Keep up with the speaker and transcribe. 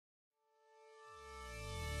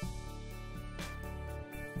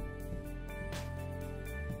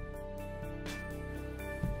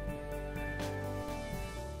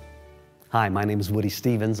Hi, my name is Woody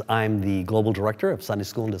Stevens. I'm the Global Director of Sunday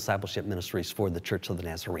School and Discipleship Ministries for the Church of the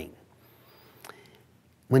Nazarene.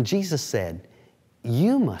 When Jesus said,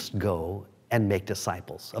 "You must go and make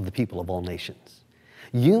disciples of the people of all nations.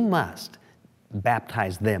 You must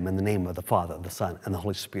baptize them in the name of the Father, the Son, and the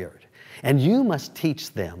Holy Spirit. And you must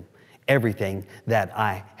teach them everything that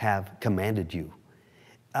I have commanded you."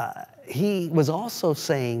 He was also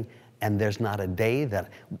saying, "And there's not a day that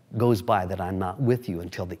goes by that I'm not with you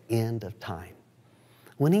until the end of time."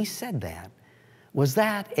 When he said that, was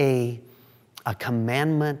that a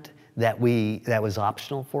commandment that was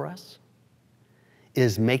optional for us?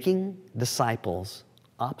 Is making disciples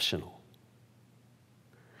optional?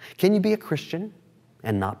 Can you be a Christian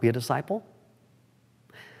and not be a disciple?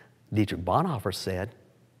 Dietrich Bonhoeffer said,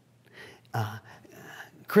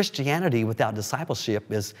 Christianity without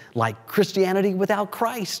discipleship is like Christianity without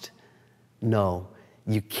Christ. No,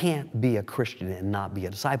 you can't be a Christian and not be a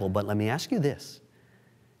disciple. But let me ask you this.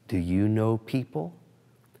 Do you know people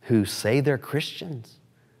who say they're Christians,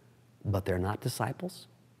 but they're not disciples?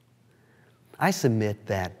 I submit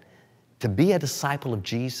that to be a disciple of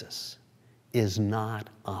Jesus is not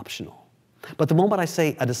optional. But the moment I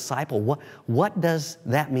say a disciple, what does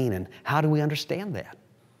that mean and how do we understand that?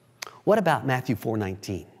 What about Matthew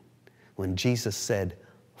 4:19, when Jesus said,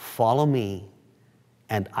 "Follow me,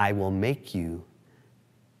 and I will make you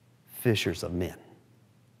fishers of men"?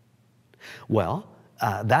 Well,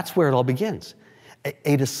 that's where it all begins.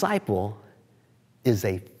 A disciple is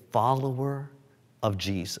a follower of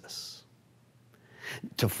Jesus.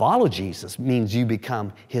 To follow Jesus means you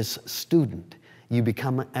become his student. You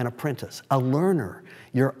become an apprentice, a learner.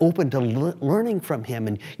 You're open to learning from him,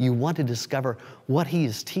 and you want to discover what he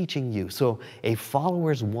is teaching you. So a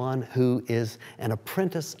follower is one who is an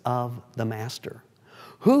apprentice of the master,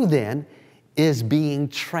 who then is being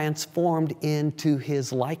transformed into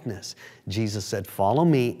his likeness. Jesus said, "Follow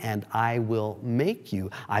me and I will make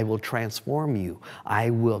you. I will transform you. I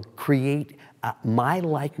will create my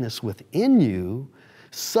likeness within you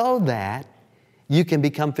so that you can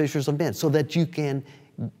become fishers of men, so that you can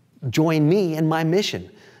join me in my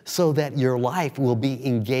mission, so that your life will be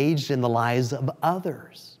engaged in the lives of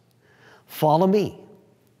others. Follow me."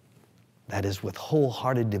 That is with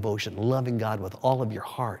wholehearted devotion, loving God with all of your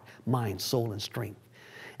heart, mind, soul, and strength.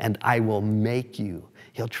 "And I will make you."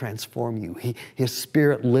 He'll transform you. His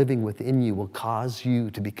Spirit living within you will cause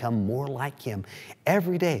you to become more like him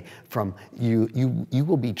every day. From you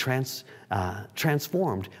will be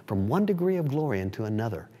transformed from one degree of glory into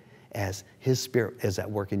another as his Spirit is at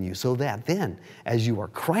work in you. So that then, as you are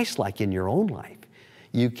Christ-like in your own life,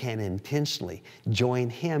 you can intentionally join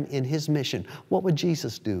him in his mission. What would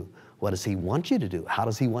Jesus do? What does he want you to do? How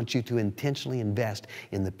does he want you to intentionally invest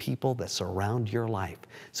in the people that surround your life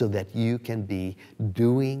so that you can be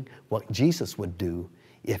doing what Jesus would do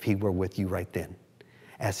if he were with you right then,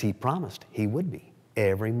 as he promised he would be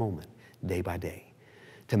every moment, day by day?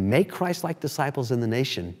 To make Christ-like disciples in the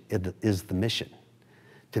nation is the mission.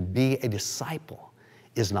 To be a disciple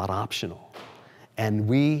is not optional. And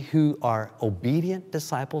we who are obedient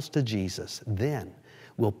disciples to Jesus then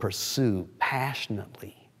will pursue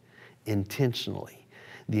passionately, intentionally,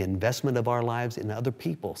 the investment of our lives in other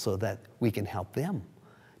people so that we can help them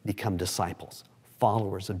become disciples,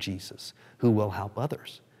 followers of Jesus, who will help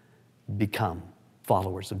others become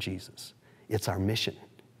followers of Jesus. It's our mission.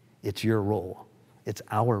 It's your role. It's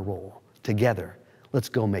our role. Together, let's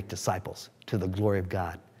go make disciples to the glory of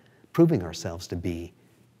God, proving ourselves to be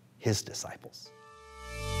his disciples.